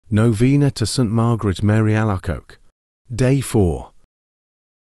Novena to Saint Margaret Mary Alacoque. Day 4.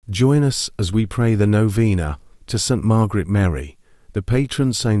 Join us as we pray the Novena to Saint Margaret Mary, the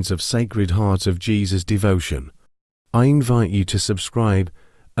patron saint of Sacred Heart of Jesus devotion. I invite you to subscribe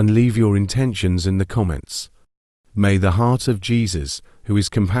and leave your intentions in the comments. May the heart of Jesus, who is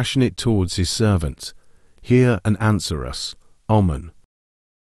compassionate towards his servant, hear and answer us. Amen.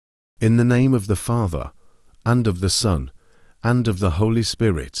 In the name of the Father, and of the Son, and of the Holy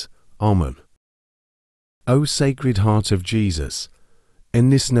Spirit. Amen. O Sacred Heart of Jesus, in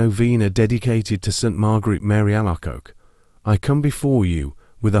this novena dedicated to Saint Margaret Mary Alacoque, I come before you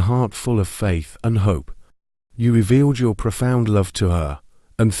with a heart full of faith and hope. You revealed your profound love to her,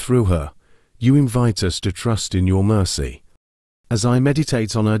 and through her, you invite us to trust in your mercy. As I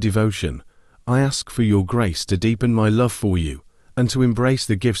meditate on her devotion, I ask for your grace to deepen my love for you, and to embrace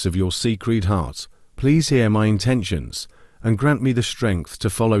the gifts of your Sacred Heart. Please hear my intentions, and grant me the strength to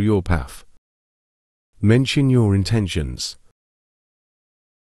follow your path. Mention your intentions.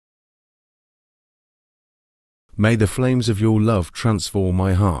 May the flames of your love transform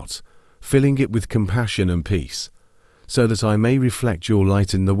my heart, filling it with compassion and peace, so that I may reflect your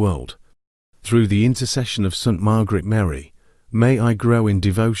light in the world. Through the intercession of Saint Margaret Mary, may I grow in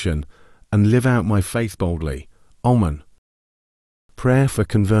devotion and live out my faith boldly. Amen. Prayer for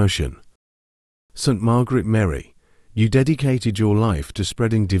conversion. Saint Margaret Mary, you dedicated your life to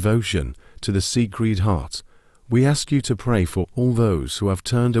spreading devotion to the Sacred Heart. We ask you to pray for all those who have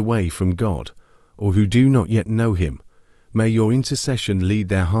turned away from God, or who do not yet know him. May your intercession lead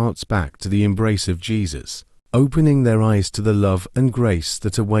their hearts back to the embrace of Jesus, opening their eyes to the love and grace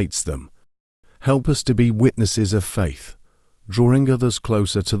that awaits them. Help us to be witnesses of faith, drawing others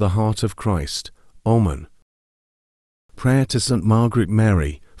closer to the heart of Christ. Amen. Prayer to Saint Margaret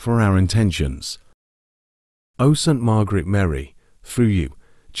Mary for our intentions. O Saint Margaret Mary, through you,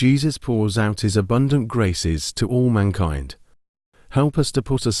 Jesus pours out his abundant graces to all mankind. Help us to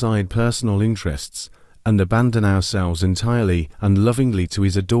put aside personal interests and abandon ourselves entirely and lovingly to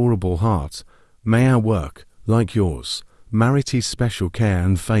his adorable heart. May our work, like yours, merit his special care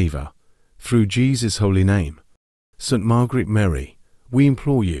and favour. Through Jesus' holy name. Saint Margaret Mary, we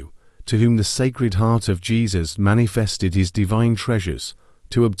implore you, to whom the Sacred Heart of Jesus manifested his divine treasures,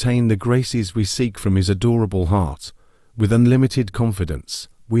 to obtain the graces we seek from his adorable heart. With unlimited confidence,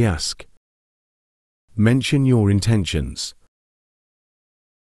 we ask. Mention your intentions.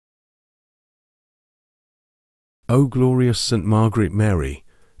 O glorious Saint Margaret Mary,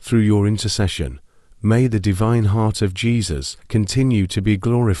 through your intercession, may the divine heart of Jesus continue to be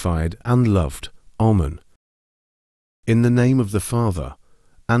glorified and loved. Amen. In the name of the Father,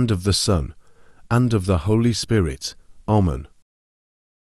 and of the Son, and of the Holy Spirit. Amen.